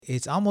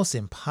It's almost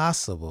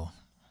impossible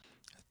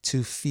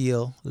to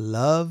feel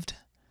loved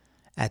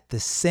at the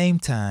same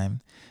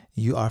time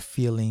you are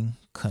feeling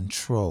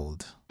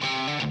controlled.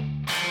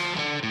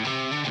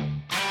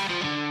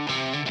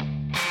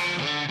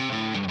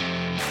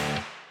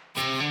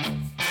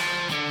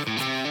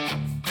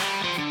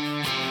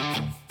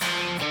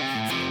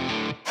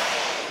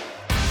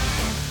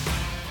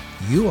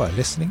 You are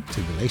listening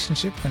to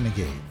Relationship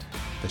Renegade,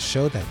 the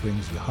show that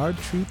brings you hard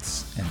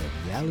truths and the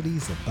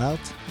realities about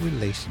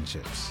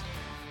relationships.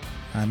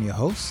 I'm your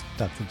host,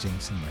 Dr.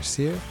 Jameson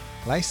Mercier,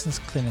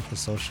 licensed clinical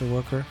social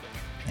worker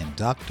and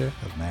doctor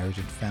of marriage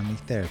and family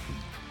therapy.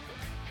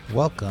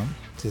 Welcome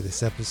to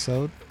this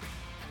episode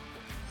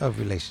of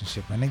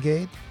Relationship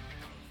Renegade.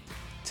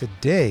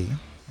 Today,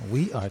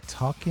 we are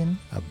talking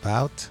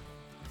about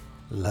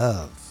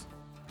love.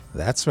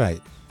 That's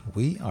right,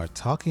 we are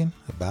talking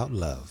about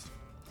love.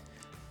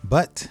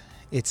 But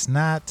it's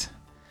not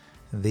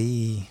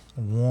the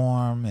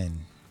warm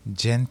and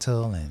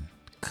gentle and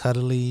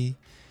cuddly,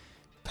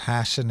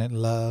 passionate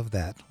love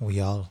that we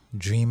all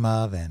dream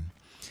of and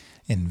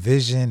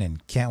envision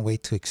and can't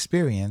wait to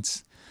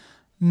experience.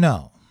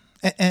 No.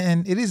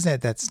 And it is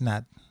that's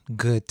not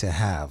good to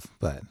have,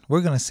 but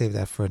we're going to save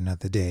that for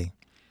another day.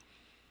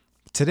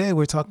 Today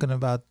we're talking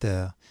about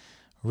the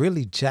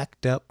really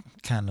jacked up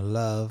kind of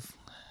love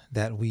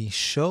that we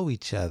show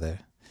each other.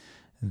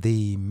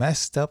 The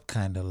messed up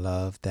kind of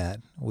love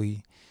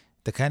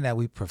the kind that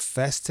we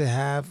profess to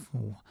have.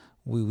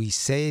 We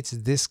say it's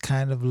this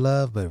kind of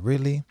love, but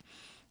really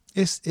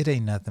it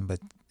ain't nothing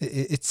but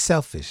it's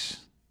selfish,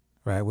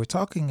 right? We're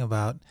talking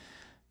about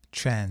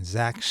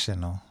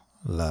transactional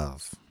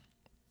love.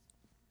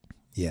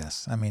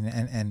 Yes. I mean,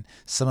 and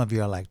some of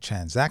you are like,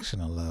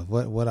 transactional love.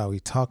 What are we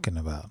talking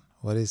about?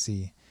 Where is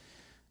he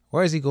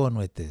going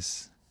with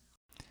this?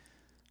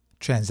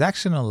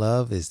 Transactional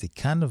love is the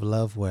kind of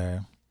love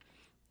where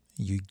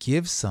you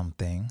give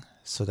something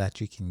so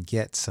that you can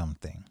get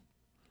something.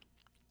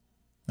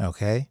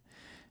 Okay?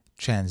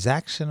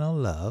 Transactional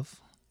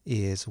love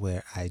is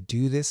where I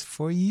do this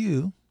for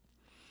you,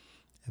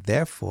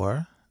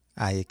 therefore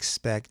I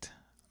expect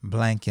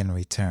blank in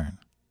return.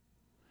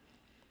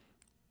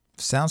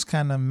 Sounds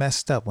kind of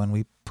messed up when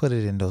we put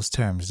it in those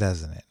terms,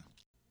 doesn't it?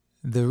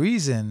 The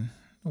reason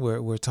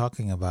we're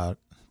talking about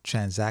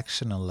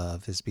transactional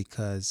love is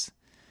because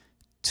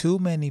too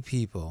many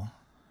people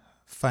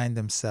find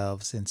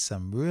themselves in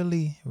some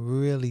really,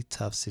 really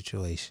tough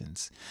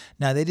situations.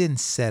 Now, they didn't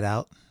set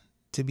out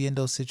to be in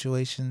those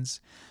situations,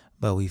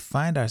 but we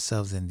find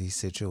ourselves in these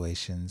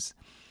situations.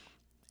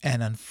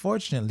 And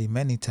unfortunately,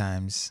 many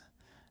times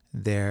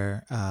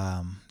they're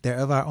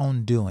of our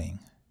own doing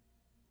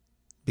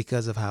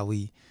because of how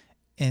we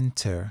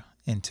enter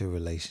into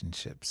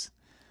relationships,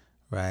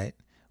 right?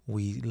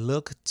 We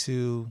look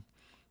to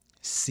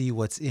see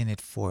what's in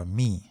it for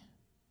me.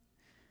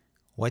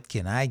 What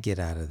can I get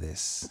out of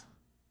this?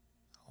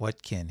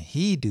 What can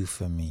he do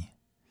for me?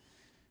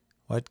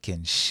 What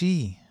can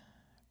she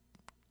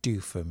do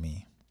for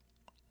me?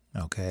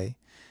 Okay?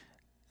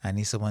 I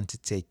need someone to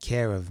take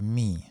care of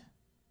me.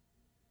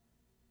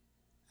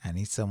 I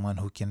need someone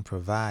who can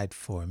provide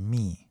for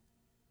me.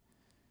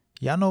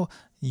 You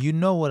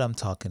know what I'm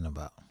talking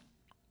about.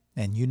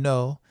 And you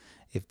know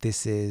if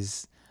this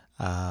is,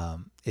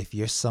 if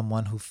you're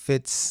someone who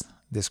fits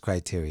this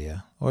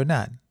criteria or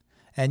not.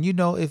 And you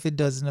know if it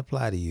doesn't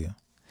apply to you.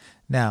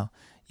 Now,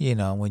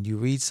 when you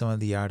read some of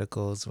the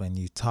articles, when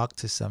you talk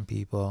to some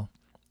people,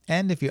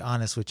 and if you're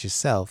honest with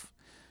yourself,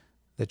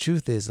 the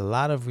truth is a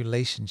lot of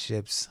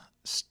relationships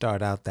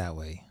start out that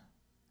way.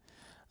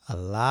 A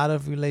lot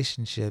of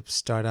relationships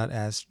start out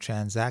as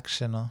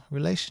transactional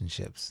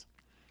relationships.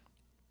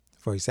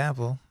 For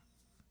example,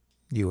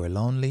 you were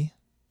lonely,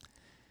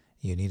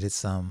 you needed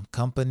some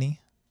company,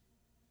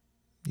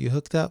 you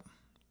hooked up,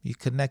 you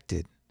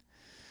connected.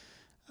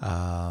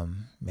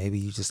 Maybe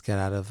you just got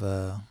out of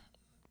a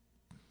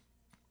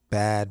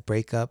bad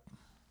breakup,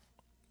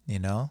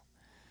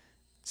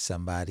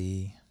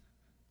 somebody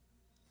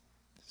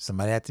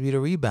had to be the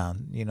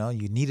rebound. You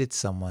needed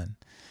someone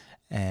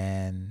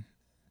and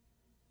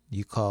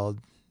you called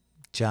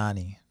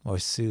Johnny or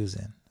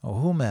Susan or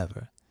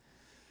whomever.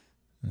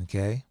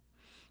 Okay,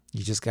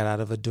 you just got out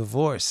of a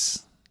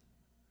divorce.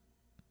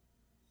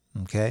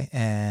 Okay,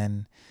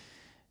 and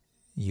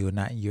you're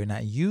not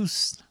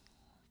used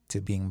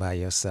to being by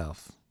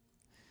yourself,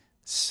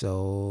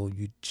 so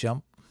you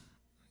jump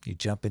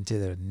into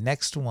the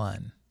next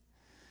one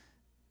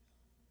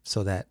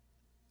so that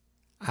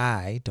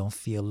I don't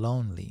feel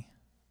lonely.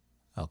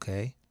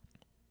 Okay?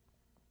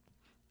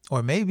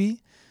 Or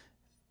maybe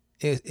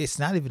it's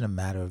not even a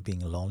matter of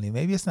being lonely.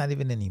 Maybe it's not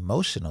even an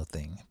emotional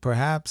thing.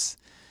 Perhaps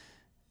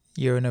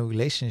you're in a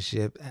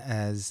relationship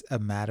as a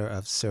matter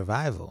of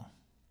survival.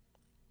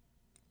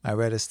 I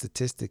read a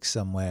statistic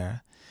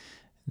somewhere.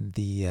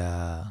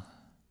 The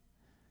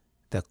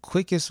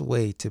quickest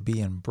way to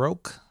being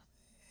broke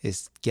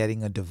is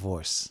getting a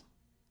divorce,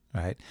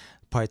 right?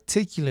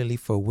 Particularly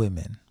for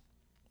women.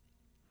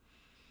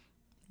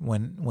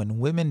 When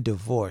women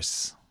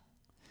divorce,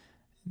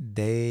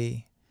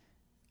 they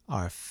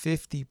are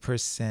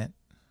 50%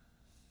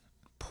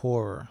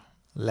 poorer,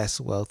 less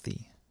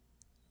wealthy,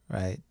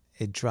 right?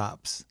 It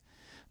drops,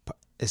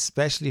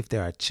 especially if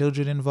there are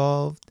children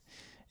involved,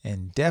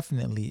 and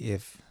definitely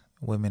if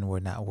women were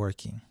not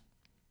working.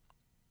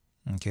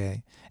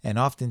 Okay. And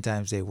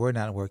oftentimes they were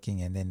not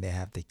working and then they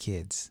have the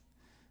kids.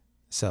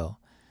 So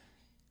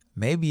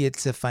maybe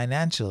it's a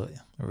financial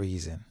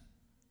reason.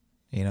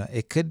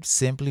 It could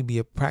simply be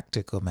a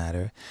practical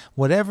matter.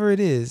 Whatever it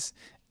is,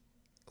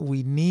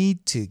 we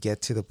need to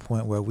get to the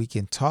point where we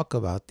can talk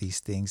about these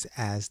things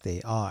as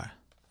they are,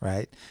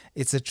 right?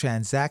 It's a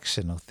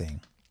transactional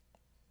thing.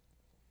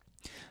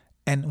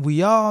 And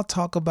we all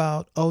talk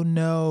about, oh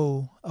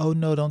no,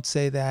 don't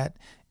say that.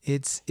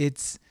 It's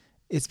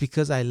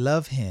because I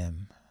love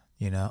him,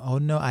 Oh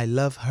no, I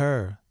love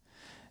her,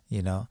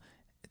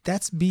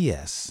 That's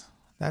BS.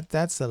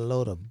 That's a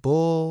load of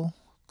bull.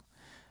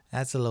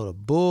 That's a load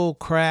of bull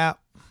crap.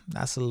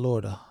 That's a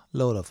load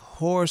of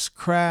horse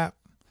crap.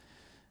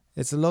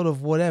 It's a load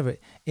of whatever.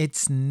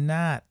 It's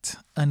not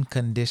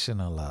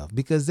unconditional love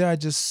because there are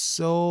just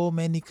so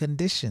many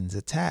conditions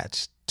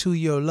attached to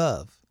your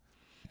love.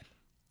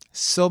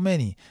 So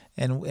many.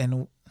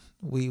 And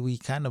we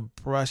kind of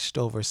brushed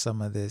over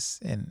some of this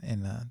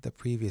in the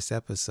previous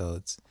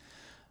episodes.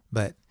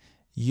 But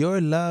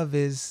your love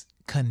is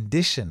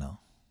conditional,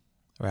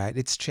 right?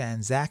 It's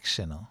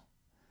transactional.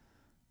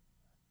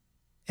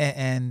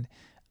 And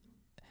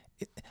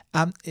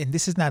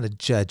this is not a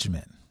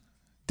judgment.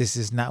 This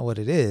is not what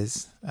it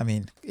is. I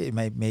mean, it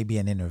may be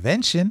an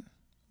intervention,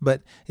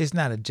 but it's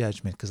not a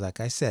judgment because, like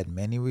I said,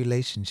 many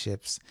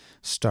relationships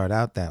start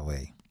out that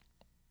way.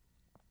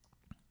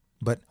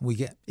 But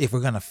if we're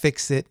going to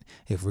fix it,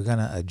 if we're going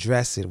to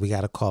address it, we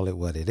got to call it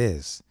what it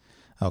is.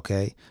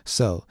 Okay?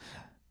 So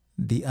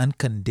the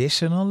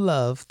unconditional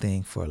love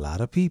thing for a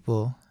lot of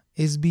people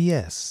is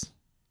BS.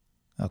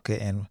 Okay?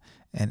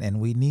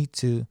 And we need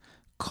to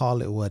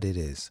call it what it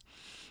is.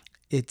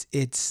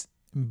 It's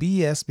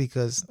BS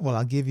because, well,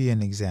 I'll give you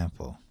an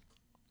example.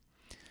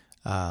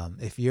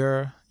 If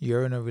you're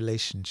in a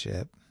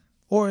relationship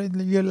or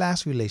your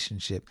last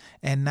relationship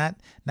and not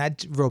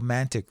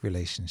romantic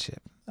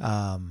relationship,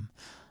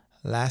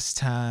 last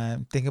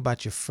time, think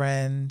about your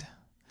friend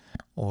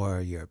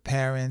or your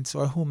parents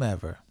or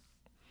whomever.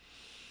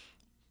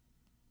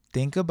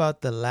 Think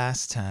about the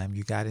last time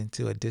you got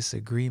into a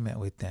disagreement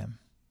with them.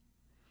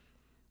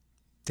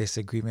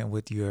 Disagreement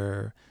with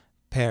your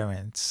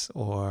parents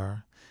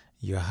or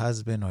your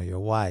husband or your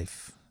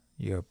wife,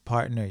 your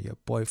partner, your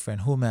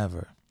boyfriend,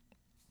 whomever.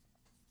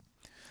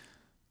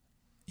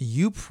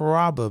 You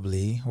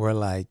probably were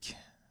like,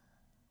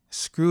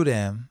 screw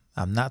them,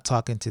 I'm not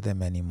talking to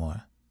them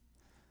anymore.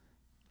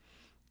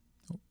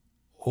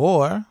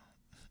 Or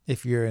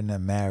if you're in a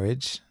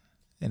marriage,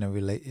 in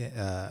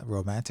a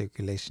romantic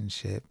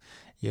relationship,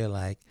 you're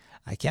like,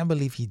 I can't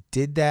believe he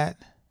did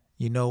that.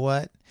 You know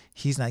what?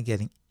 He's not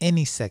getting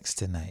any sex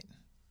tonight.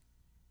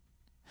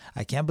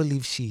 I can't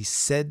believe she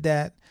said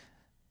that.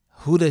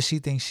 Who does she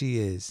think she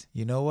is?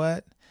 You know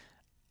what?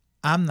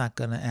 I'm not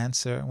going to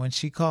answer when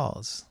she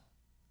calls.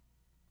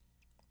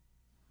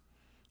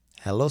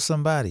 Hello,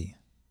 somebody.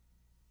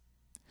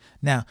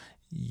 Now,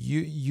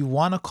 you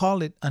want to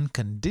call it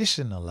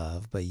unconditional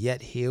love, but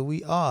yet here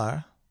we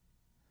are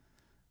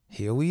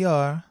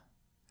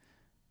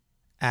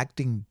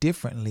acting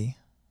differently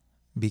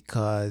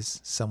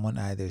because someone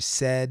either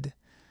said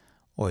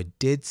or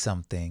did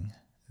something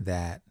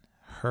that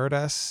hurt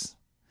us,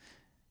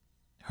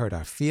 hurt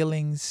our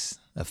feelings,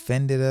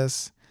 offended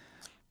us,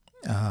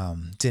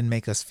 didn't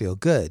make us feel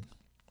good.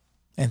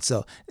 And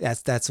so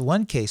that's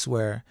one case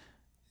where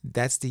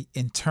that's the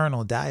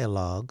internal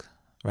dialogue,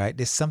 right?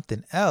 There's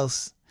something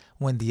else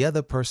when the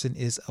other person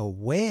is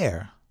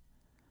aware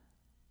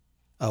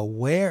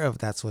of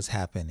that's what's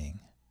happening,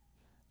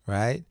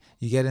 right?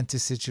 You get into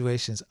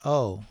situations,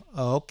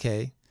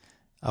 okay,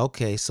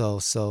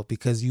 so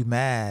because you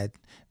mad,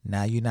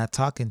 now you're not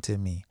talking to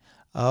me.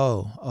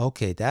 Oh,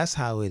 okay, that's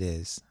how it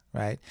is,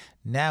 right?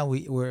 Now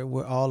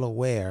we're all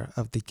aware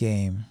of the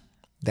game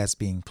that's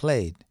being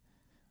played,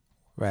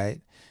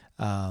 right?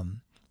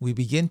 We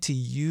begin to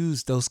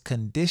use those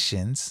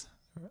conditions,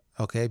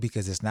 okay,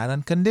 because it's not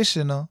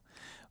unconditional.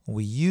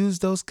 We use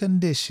those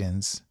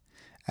conditions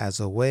as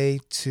a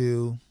way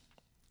to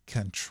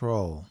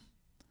control,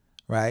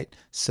 right?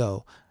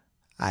 So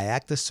I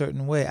act a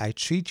certain way. I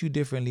treat you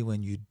differently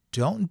when you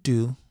don't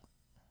do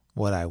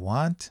what I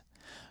want.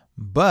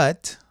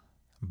 But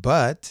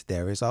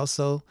there is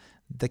also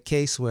the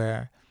case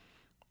where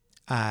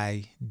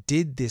I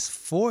did this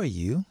for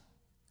you,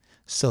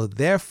 so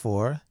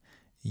therefore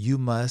you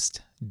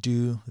must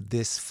do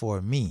this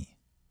for me.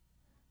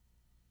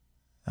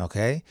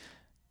 Okay?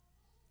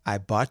 I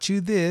bought you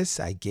this,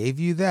 I gave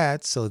you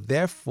that, so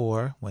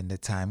therefore, when the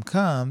time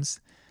comes,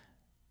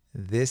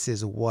 this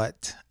is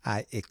what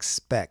I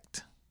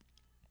expect.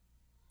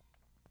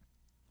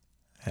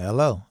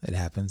 Hello, it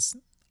happens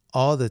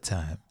all the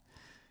time.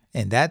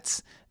 And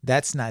that's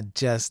not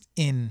just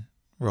in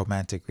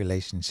romantic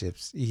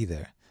relationships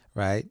either,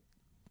 right?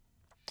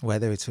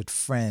 Whether it's with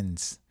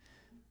friends,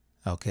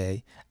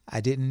 Okay.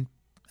 I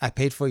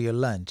paid for your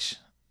lunch.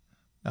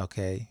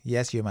 Okay.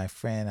 Yes, you're my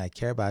friend. I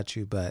care about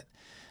you, but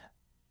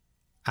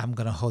I'm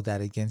going to hold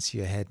that against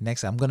your head.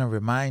 Next, I'm going to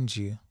remind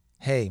you,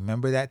 hey,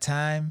 remember that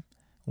time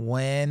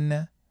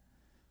when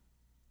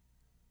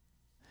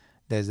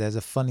there's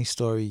a funny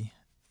story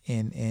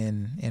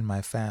in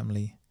my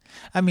family.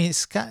 I mean,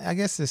 I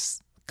guess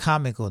it's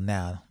comical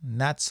now,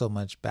 not so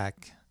much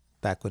back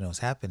when it was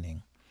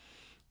happening.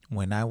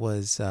 When I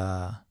was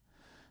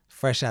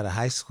fresh out of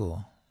high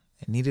school,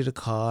 I needed a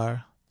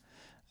car,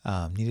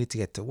 needed to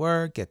get to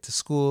work, get to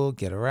school,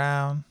 get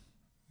around,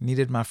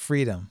 needed my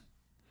freedom.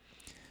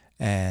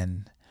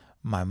 And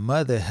my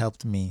mother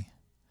helped me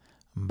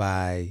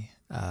by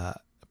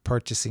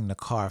purchasing the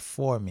car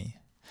for me.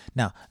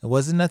 Now, it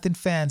wasn't nothing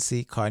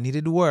fancy. Car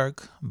needed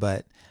work,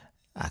 but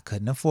I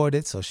couldn't afford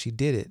it, so she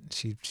did it.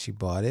 She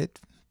bought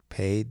it,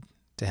 paid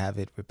to have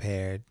it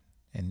repaired,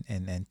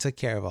 and took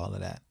care of all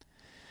of that.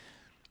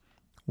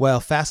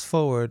 Well, fast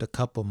forward a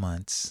couple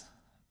months,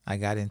 I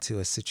got into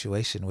a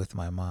situation with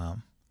my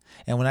mom.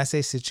 And when I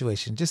say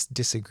situation, just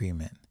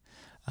disagreement.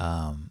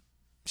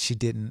 She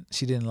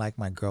didn't like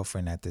my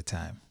girlfriend at the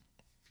time.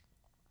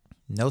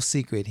 No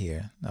secret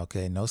here,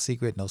 okay? No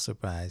secret, no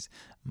surprise.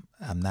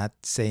 I'm not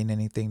saying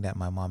anything that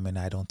my mom and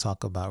I don't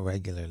talk about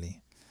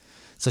regularly.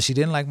 So she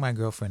didn't like my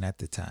girlfriend at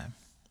the time.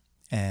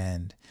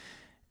 And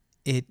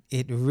it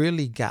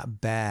really got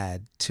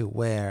bad to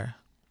where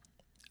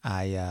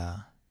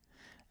I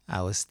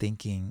was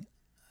thinking,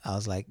 I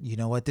was like, you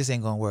know what? This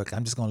ain't going to work.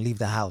 I'm just going to leave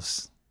the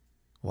house.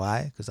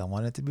 Why? Because I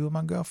wanted to be with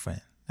my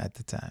girlfriend at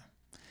the time.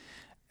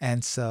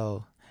 And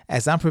so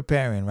as I'm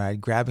preparing, right,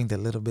 grabbing the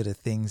little bit of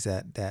things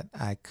that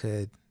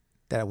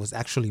was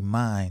actually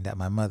mine that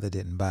my mother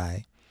didn't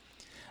buy,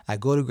 I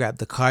go to grab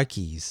the car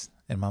keys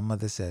and my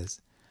mother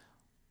says,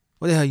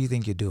 what the hell you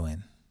think you're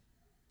doing?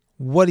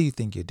 What do you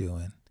think you're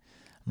doing?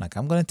 I'm like,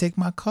 I'm going to take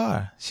my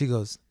car. She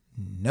goes,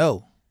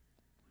 no,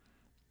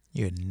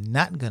 you're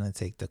not going to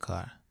take the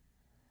car.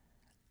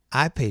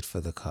 I paid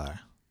for the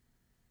car.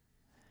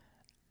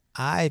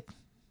 I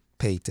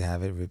paid to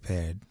have it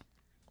repaired.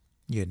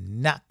 You're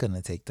not going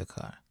to take the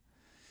car.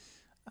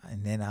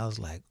 And then I was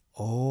like,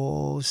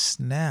 oh,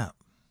 snap.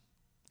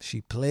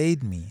 She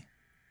played me.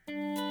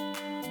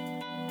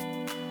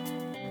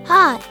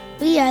 Hi,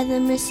 we are the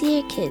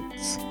Mercier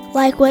Kids.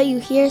 Like what you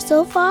hear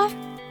so far?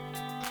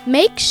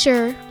 Make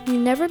sure you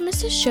never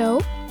miss a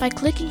show by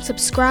clicking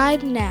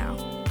subscribe now.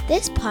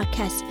 This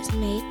podcast is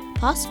made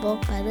possible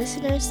by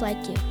listeners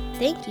like you.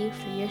 Thank you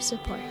for your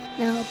support.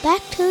 Now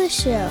back to the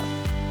show.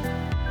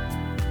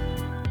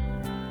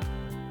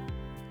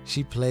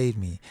 She played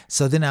me.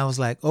 So then I was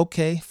like,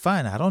 okay,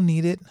 fine. I don't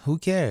need it. Who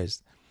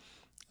cares?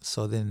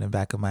 So then in the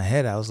back of my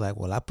head, I was like,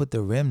 well, I put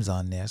the rims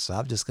on there. So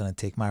I'm just going to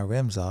take my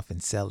rims off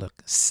and sell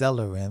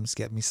the rims,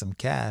 get me some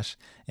cash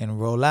and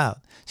roll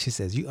out. She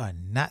says, you are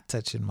not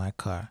touching my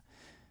car.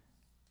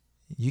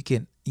 You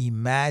can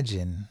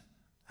imagine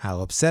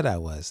how upset I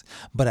was.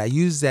 But I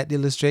used that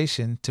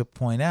illustration to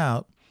point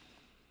out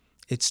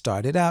it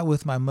started out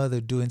with my mother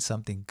doing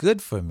something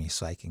good for me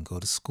so I can go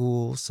to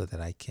school, so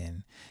that I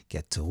can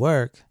get to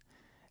work.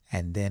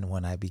 And then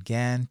when I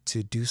began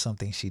to do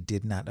something she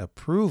did not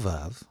approve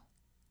of,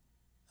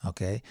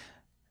 okay,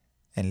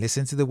 and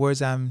listen to the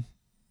words I'm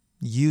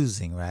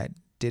using, right?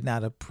 Did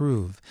not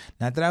approve.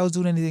 Not that I was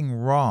doing anything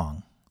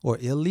wrong or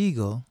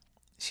illegal.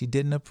 She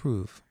didn't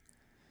approve.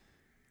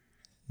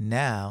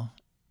 Now,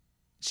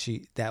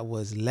 that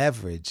was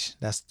leverage.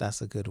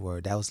 That's a good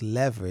word. That was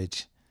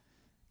leverage.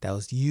 That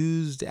was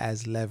used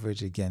as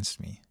leverage against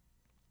me.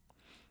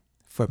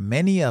 For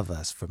many of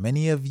us, for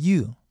many of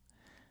you,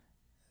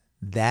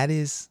 that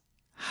is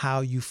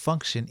how you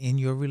function in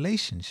your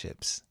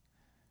relationships.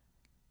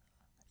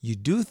 You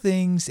do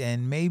things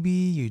and maybe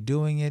you're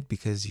doing it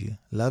because you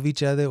love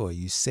each other or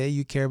you say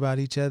you care about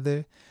each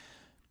other.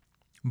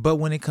 But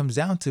when it comes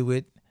down to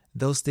it,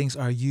 those things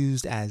are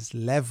used as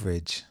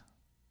leverage.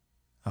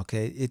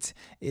 Okay,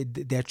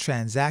 they're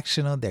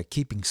transactional, they're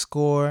keeping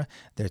score,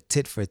 they're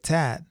tit for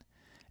tat,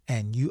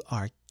 and you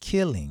are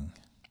killing.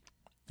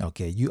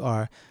 Okay, you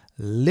are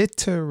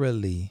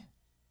literally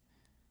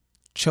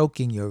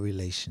choking your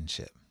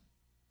relationship.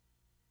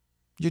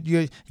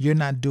 You're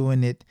not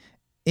doing it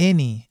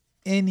any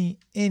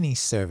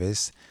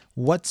service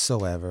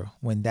whatsoever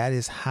when that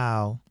is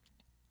how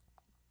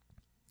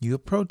you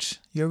approach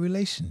your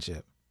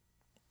relationship.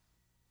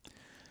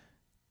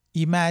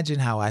 Imagine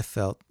how I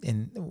felt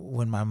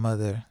when my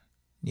mother,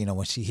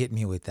 when she hit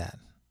me with that.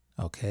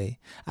 Okay,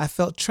 I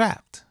felt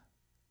trapped.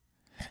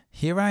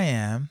 Here I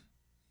am,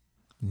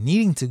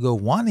 needing to go,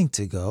 wanting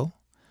to go,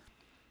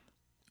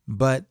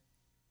 but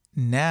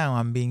now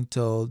I'm being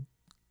told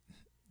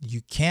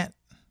you can't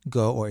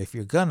go, or if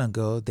you're gonna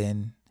go,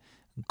 then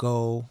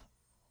go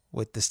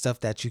with the stuff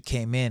that you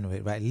came in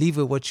with, right? Leave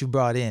with what you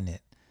brought in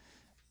it.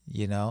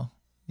 Y'all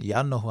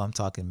know who I'm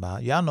talking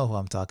about. Y'all know who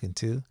I'm talking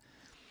to.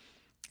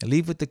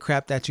 Leave with the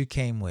crap that you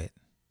came with.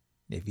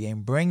 If you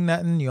ain't bring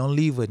nothing, you don't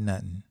leave with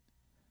nothing.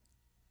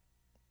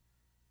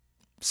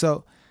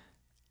 So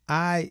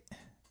I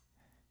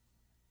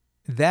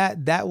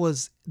that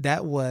was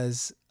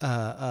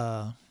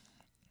a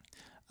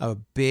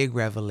big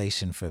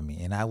revelation for me.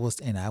 And I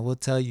will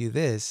tell you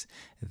this,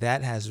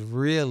 that has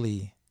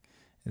really,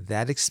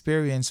 that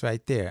experience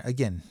right there,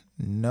 again,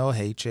 no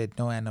hatred,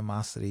 no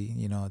animosity,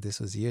 this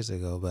was years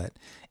ago, but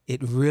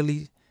it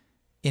really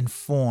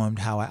informed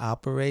how I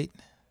operate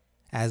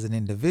as an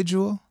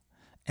individual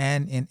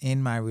and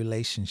in my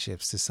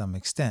relationships to some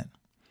extent.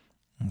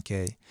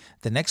 Okay.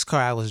 The next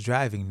car I was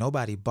driving,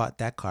 nobody bought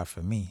that car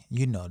for me.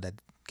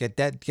 Get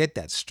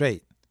that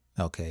straight.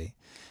 Okay.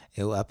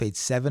 I paid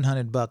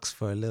 $700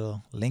 for a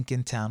little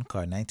Lincoln Town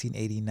Car,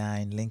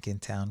 1989 Lincoln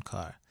Town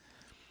Car.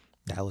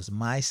 That was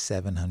my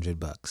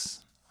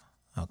 $700.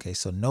 Okay,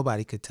 so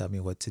nobody could tell me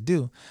what to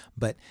do.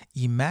 But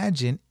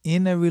imagine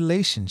in a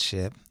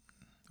relationship,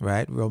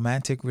 right,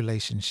 romantic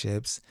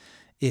relationships,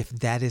 if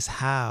that is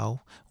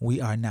how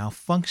we are now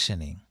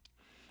functioning,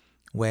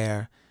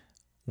 where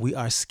we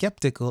are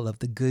skeptical of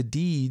the good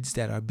deeds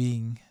that are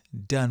being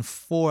done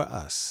for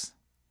us.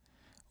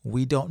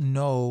 We don't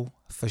know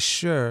for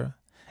sure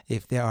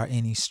if there are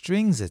any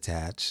strings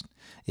attached,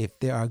 if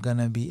there are going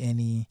to be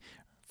any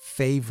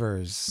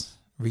favors,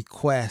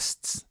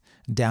 requests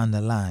down the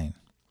line.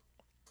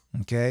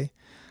 Okay?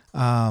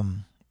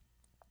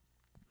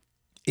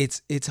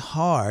 It's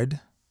hard.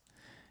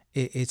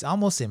 It's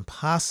almost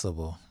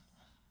impossible,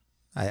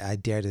 I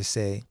dare to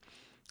say,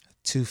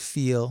 to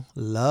feel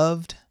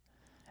loved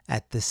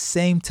at the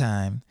same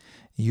time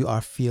you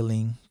are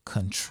feeling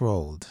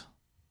controlled.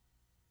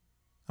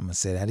 I'm going to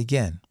say that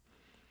again.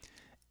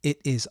 It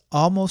is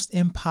almost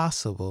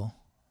impossible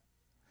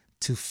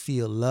to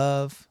feel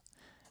love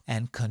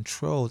and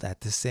controlled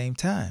at the same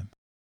time.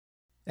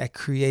 That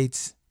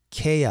creates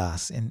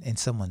chaos in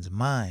someone's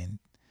mind.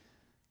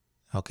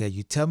 Okay,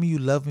 you tell me you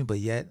love me, but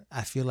yet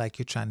I feel like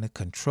you're trying to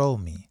control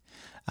me.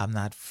 I'm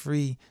not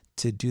free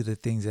to do the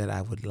things that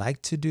I would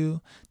like to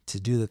do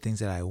the things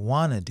that I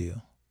want to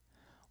do.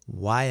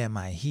 Why am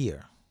I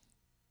here?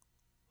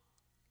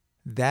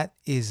 That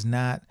is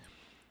not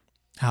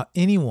how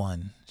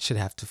anyone should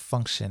have to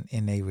function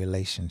in a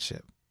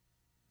relationship.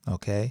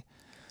 Okay?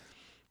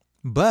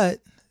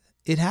 But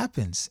it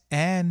happens.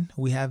 And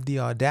we have the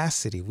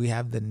audacity, we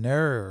have the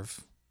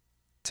nerve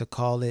to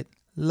call it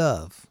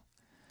love.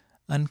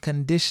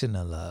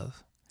 Unconditional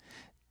love.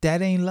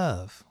 That ain't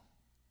love.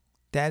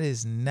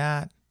 That's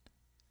not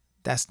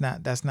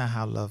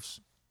how love's,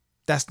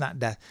 that's not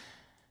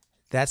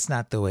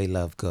the way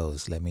love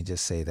goes. Let me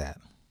just say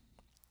that.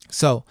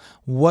 So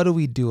what do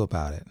we do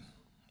about it?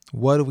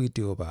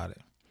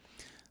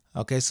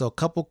 Okay, so a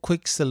couple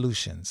quick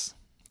solutions,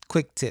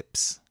 quick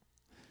tips.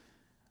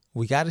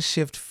 We got to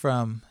shift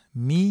from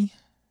me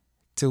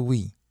to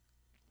we.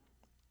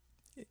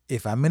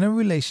 If I'm in a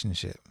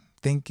relationship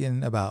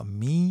thinking about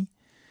me,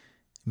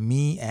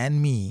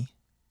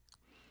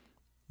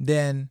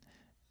 then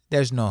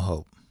there's no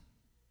hope.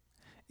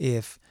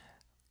 If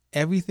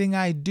everything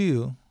I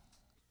do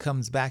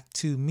comes back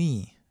to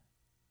me,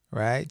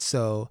 right?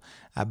 So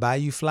I buy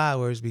you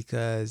flowers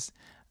because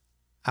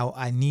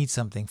I need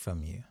something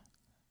from you.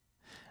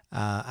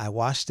 I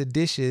wash the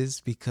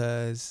dishes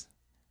because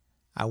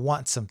I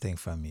want something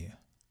from you.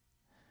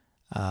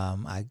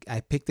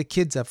 I pick the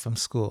kids up from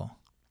school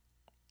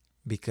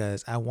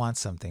because I want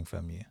something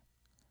from you,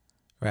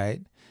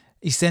 right?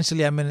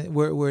 Essentially,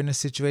 we're in a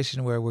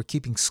situation where we're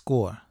keeping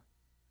score.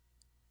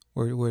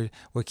 We're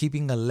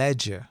keeping a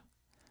ledger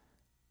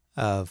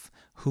of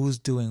who's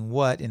doing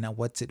what and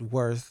what's it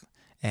worth,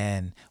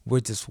 and we're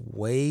just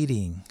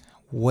waiting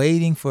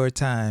for a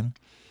time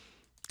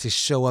to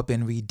show up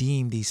and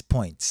redeem these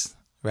points,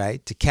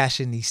 right? To cash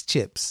in these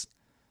chips.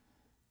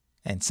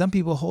 And some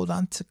people hold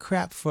on to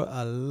crap for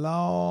a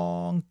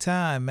long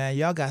time, man.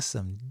 Y'all got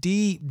some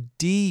deep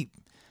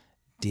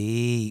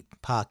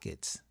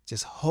pockets.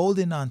 Just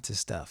holding on to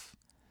stuff,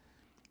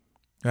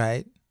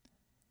 right?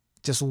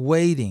 Just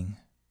waiting,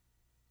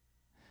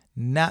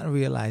 not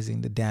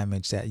realizing the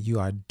damage that you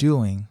are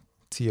doing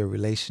to your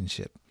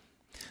relationship.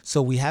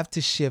 So we have to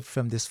shift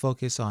from this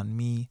focus on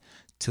me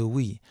to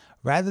we,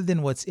 rather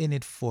than what's in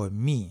it for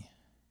me.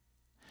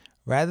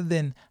 Rather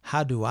than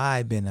how do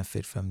I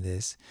benefit from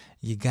this,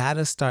 you got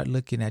to start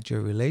looking at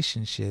your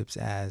relationships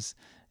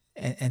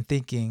and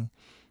thinking,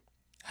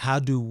 how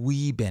do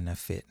we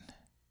benefit?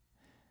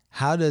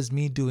 How does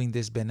me doing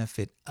this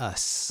benefit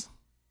us?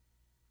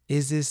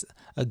 Is this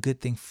a good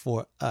thing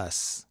for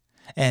us?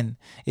 And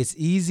it's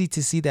easy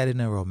to see that in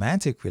a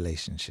romantic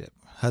relationship,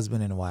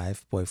 husband and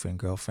wife, boyfriend,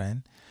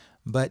 girlfriend.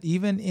 But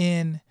even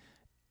in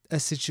a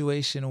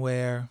situation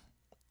where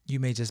you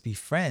may just be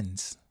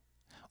friends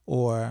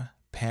or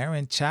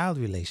parent-child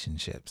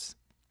relationships,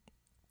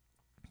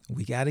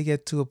 we got to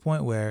get to a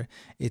point where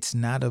it's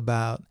not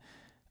about,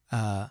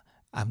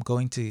 I'm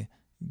going to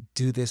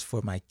do this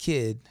for my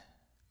kid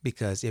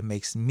because it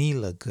makes me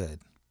look good.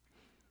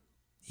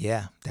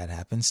 Yeah, that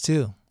happens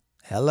too.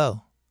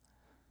 Hello.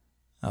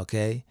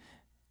 Okay.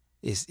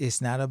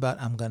 It's not about,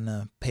 I'm going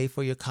to pay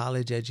for your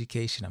college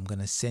education. I'm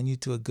going to send you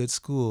to a good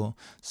school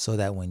so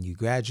that when you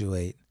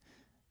graduate,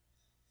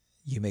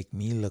 You make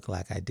me look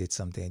like I did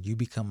something. You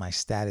become my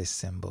status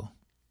symbol.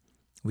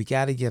 We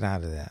got to get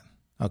out of that.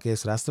 Okay,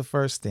 so that's the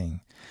first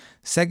thing.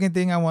 Second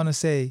thing I want to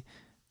say,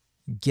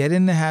 get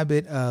in the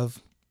habit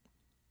of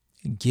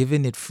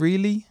giving it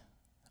freely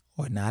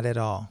or not at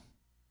all.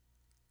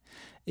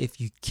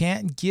 If you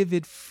can't give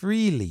it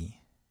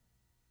freely,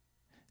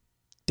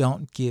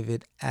 don't give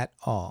it at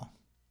all.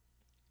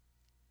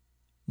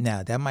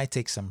 Now, that might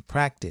take some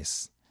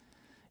practice.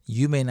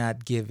 You may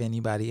not give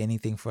anybody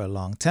anything for a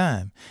long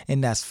time,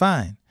 and that's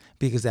fine,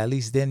 because at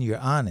least then you're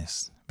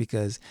honest.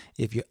 Because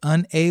if you're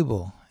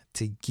unable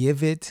to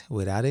give it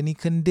without any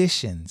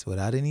conditions,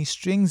 without any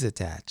strings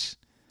attached,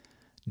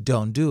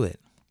 don't do it.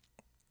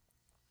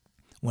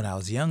 When I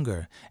was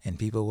younger and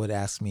people would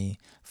ask me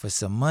for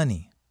some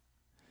money,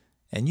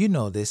 and you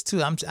know this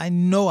too, I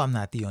know I'm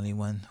not the only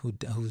one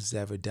who's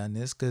ever done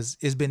this, because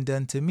it's been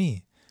done to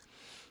me.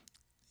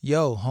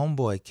 Yo,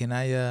 homeboy, can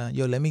I,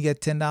 let me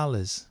get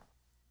 $10.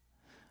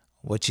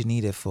 What you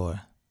need it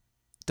for?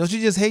 Don't you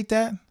just hate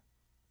that?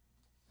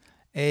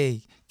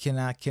 Hey, can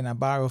I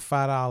borrow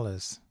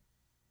 $5?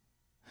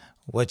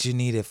 What you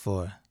need it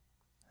for?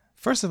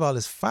 First of all,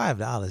 it's $5,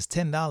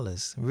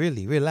 $10.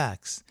 Really,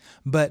 relax.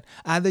 But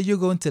either you're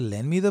going to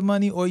lend me the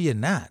money or you're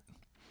not.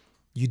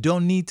 You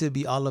don't need to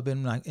be all up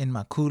in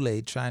my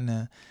Kool-Aid trying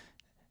to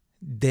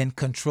then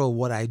control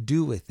what I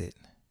do with it.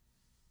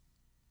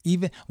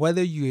 Even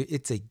whether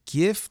it's a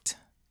gift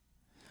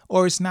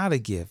or it's not a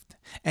gift.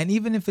 And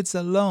even if it's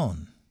a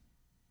loan,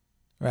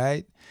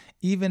 right?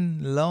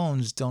 Even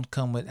loans don't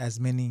come with as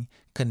many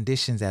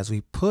conditions as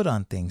we put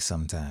on things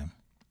sometimes.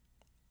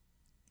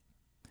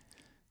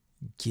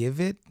 Give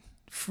it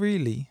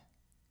freely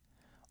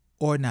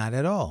or not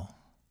at all.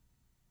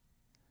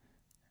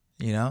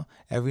 You know,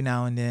 every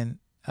now and then,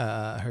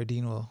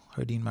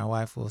 Herdine, my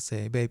wife, will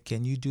say, babe,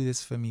 can you do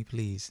this for me,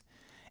 please?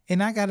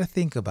 And I got to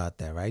think about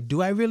that, right?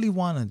 Do I really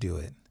want to do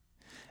it?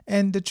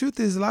 And the truth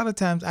is, a lot of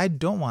times I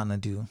don't want to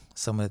do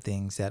some of the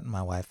things that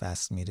my wife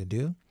asks me to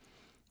do,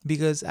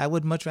 because I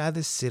would much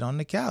rather sit on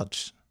the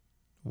couch,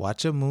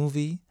 watch a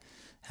movie,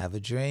 have a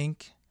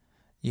drink,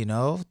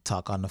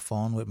 talk on the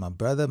phone with my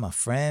brother, my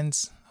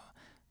friends.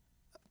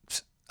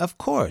 Of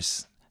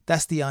course,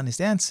 that's the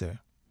honest answer.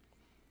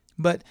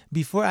 But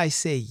before I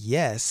say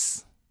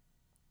yes,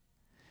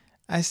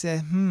 I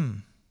said,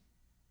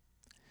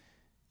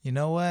 you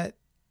know what?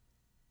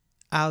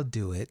 I'll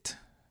do it.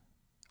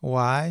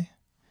 Why?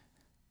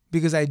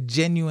 Because I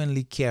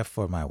genuinely care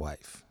for my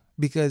wife.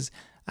 Because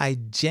I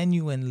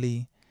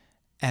genuinely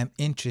am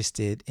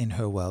interested in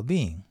her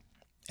well-being.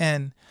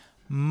 And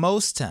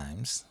most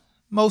times,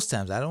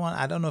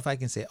 I don't know if I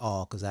can say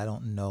all, because I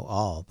don't know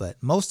all,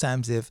 but most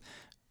times if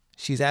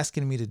she's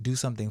asking me to do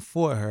something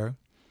for her,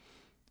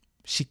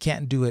 she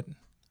can't do it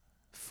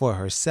for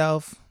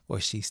herself, or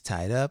she's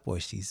tied up, or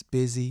she's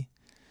busy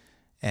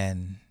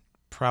and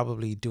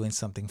probably doing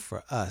something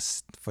for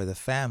us, for the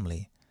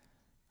family.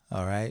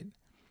 All right.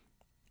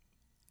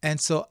 And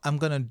so I'm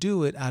going to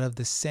do it out of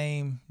the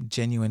same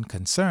genuine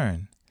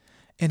concern.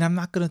 And I'm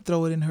not going to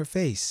throw it in her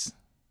face.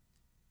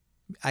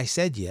 I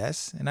said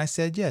yes, and I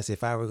said yes.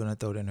 If I were going to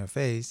throw it in her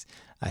face,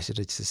 I should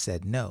have just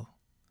said no.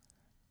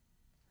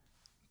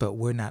 But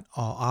we're not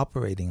all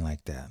operating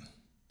like that.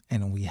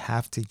 And we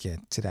have to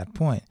get to that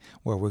point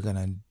where we're going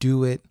to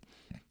do it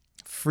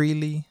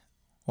freely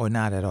or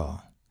not at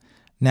all.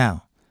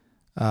 Now,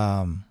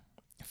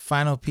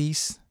 final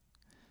piece.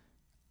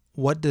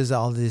 What does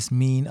all this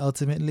mean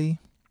ultimately?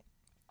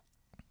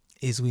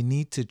 Is we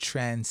need to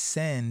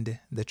transcend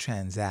the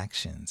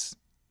transactions.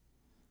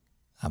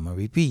 I'm going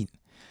to repeat.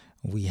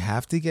 We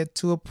have to get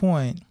to a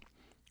point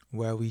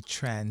where we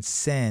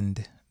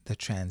transcend the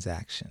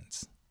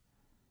transactions.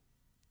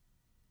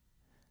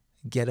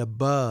 Get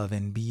above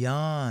and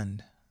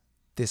beyond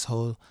this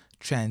whole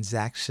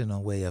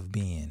transactional way of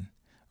being,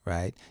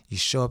 right? You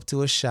show up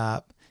to a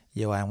shop.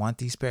 Yo, I want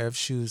these pair of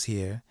shoes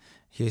here.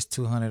 Here's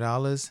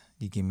 $200.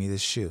 You give me the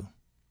shoe,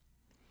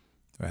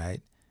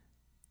 right?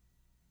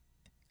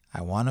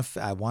 I want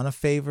a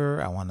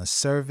favor. I want a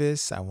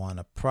service. I want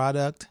a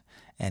product.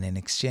 And in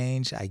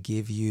exchange, I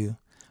give you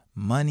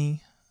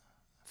money,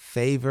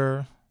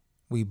 favor.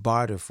 We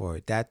barter for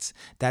it. That's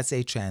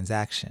a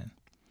transaction.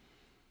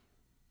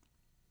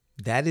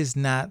 That is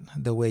not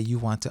the way you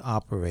want to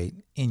operate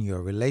in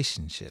your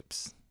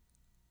relationships.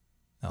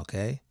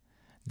 Okay?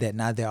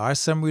 Now there are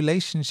some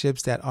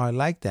relationships that are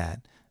like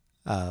that.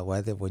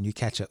 Whether when you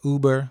catch an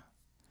Uber,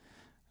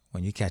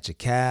 when you catch a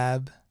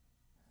cab,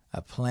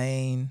 a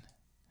plane,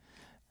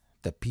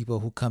 the people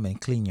who come and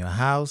clean your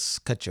house,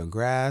 cut your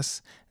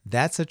grass,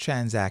 that's a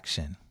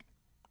transaction.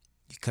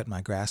 You cut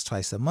my grass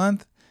twice a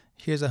month,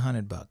 here's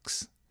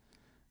 $100.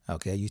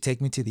 Okay, you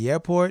take me to the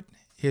airport,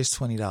 here's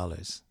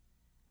 $20.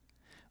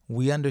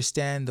 We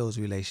understand those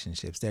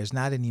relationships. There's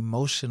not an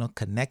emotional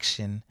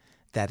connection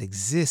that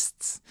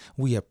exists.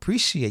 We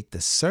appreciate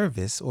the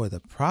service or the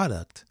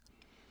product,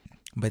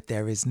 but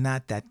there is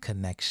not that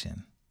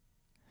connection.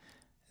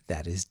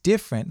 That is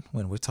different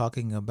when we're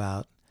talking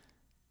about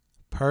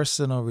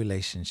personal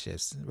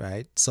relationships,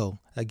 right? So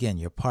again,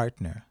 your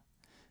partner,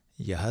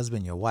 your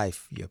husband, your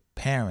wife, your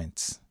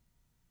parents,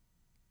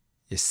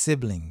 your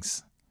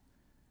siblings.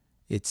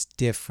 It's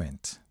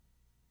different.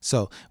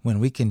 So when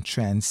we can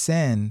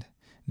transcend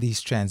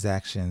these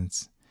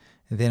transactions,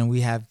 then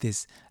we have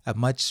a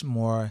much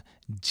more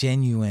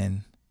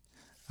genuine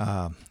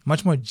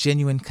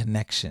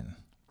connection,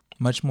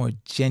 much more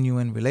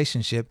genuine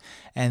relationship.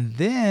 And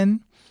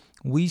then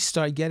we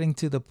start getting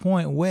to the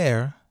point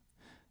where,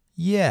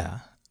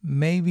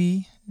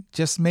 maybe,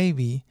 just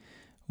maybe,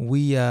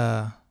 we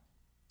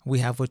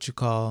have what you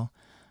call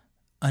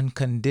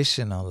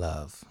unconditional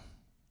love,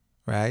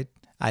 right?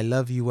 I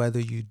love you whether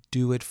you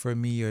do it for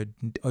me or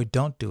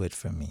don't do it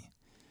for me,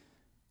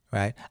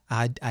 right?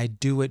 I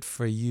do it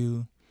for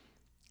you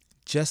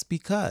just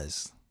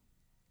because,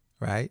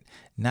 right?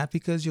 Not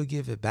because you'll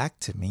give it back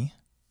to me,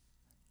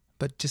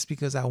 but just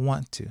because I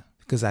want to,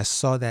 because I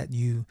saw that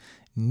you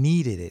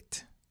needed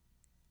it,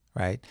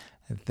 right?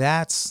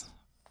 That's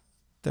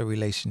the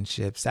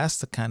relationships. That's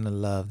the kind of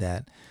love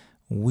that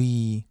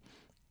we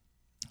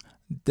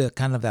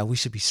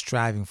should be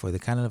striving for, the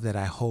kind of love that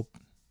I hope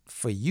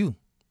for you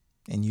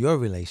in your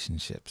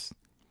relationships.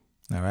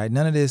 All right.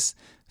 None of this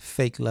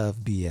fake love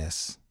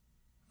BS.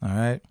 All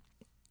right.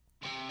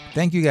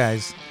 Thank you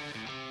guys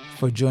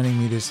for joining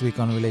me this week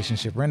on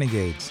Relationship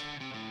Renegades.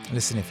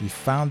 Listen, if you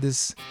found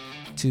this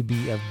to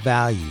be of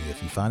value,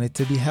 if you found it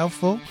to be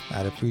helpful,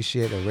 I'd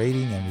appreciate a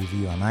rating and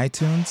review on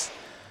iTunes,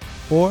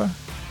 or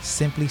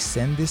simply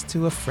send this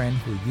to a friend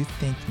who you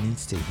think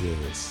needs to hear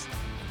this.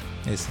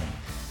 Listen,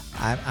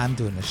 I'm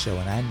doing a show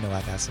and I know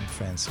I got some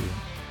friends who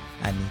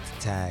I need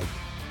to tag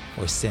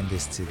or send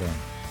this to them.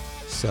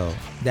 So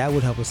that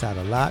would help us out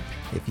a lot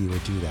if you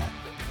would do that.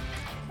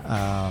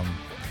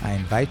 I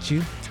invite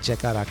you to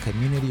check out our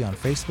community on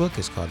Facebook.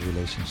 It's called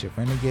Relationship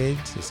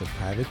Renegades. It's a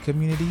private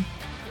community,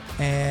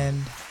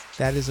 and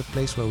that is a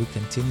place where we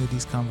continue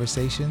these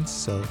conversations.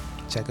 So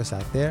check us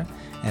out there.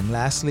 And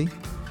lastly,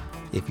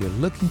 if you're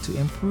looking to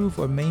improve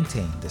or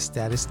maintain the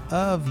status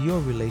of your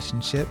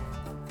relationship,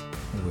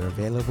 we're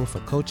available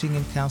for coaching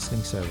and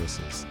counseling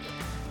services.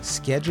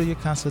 Schedule your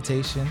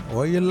consultation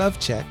or your love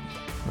check,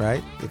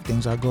 right, if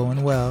things are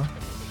going well,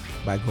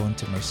 by going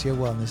to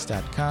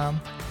mercierwellness.com.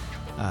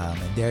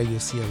 And there you'll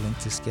see a link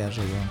to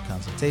schedule your own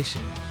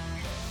consultation.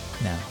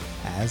 Now,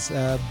 as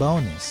a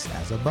bonus,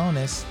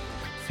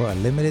 for a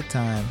limited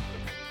time,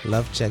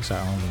 love checks are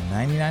only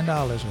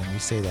 $99 when we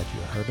say that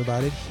you heard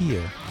about it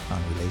here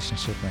on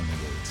Relationship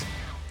Renegades.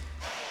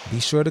 Be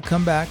sure to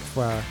come back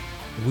for our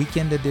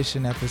weekend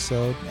edition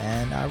episode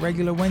and our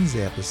regular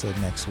Wednesday episode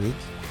next week,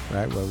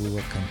 right, where we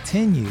will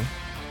continue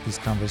these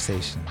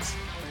conversations,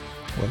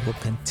 where we'll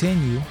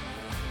continue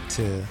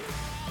to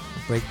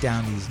break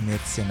down these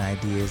myths and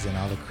ideas and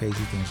all the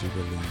crazy things we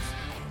believe.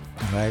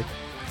 All right?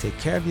 Take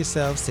care of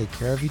yourselves, take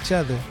care of each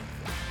other,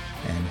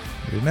 and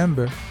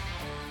remember,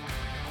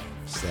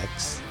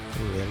 sex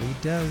really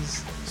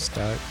does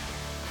start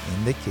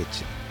in the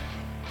kitchen.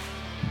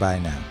 Bye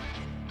now.